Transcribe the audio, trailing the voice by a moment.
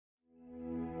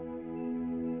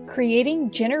Creating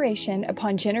generation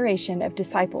upon generation of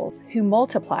disciples who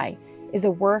multiply is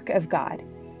a work of God.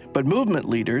 But movement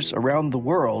leaders around the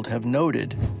world have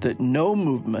noted that no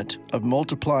movement of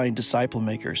multiplying disciple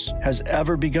makers has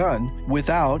ever begun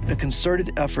without a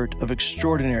concerted effort of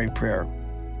extraordinary prayer.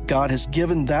 God has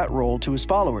given that role to His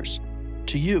followers,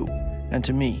 to you and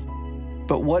to me.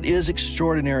 But what is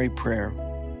extraordinary prayer?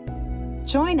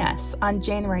 Join us on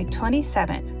January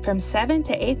 27th from 7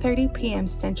 to 8:30 p.m.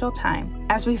 Central Time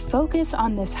as we focus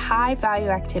on this high-value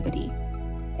activity.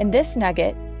 In this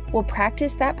nugget, we'll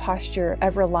practice that posture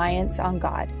of reliance on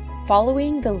God,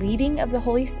 following the leading of the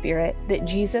Holy Spirit that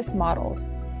Jesus modeled.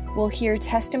 We'll hear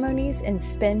testimonies and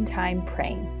spend time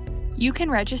praying. You can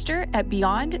register at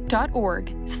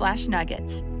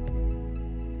beyond.org/nuggets.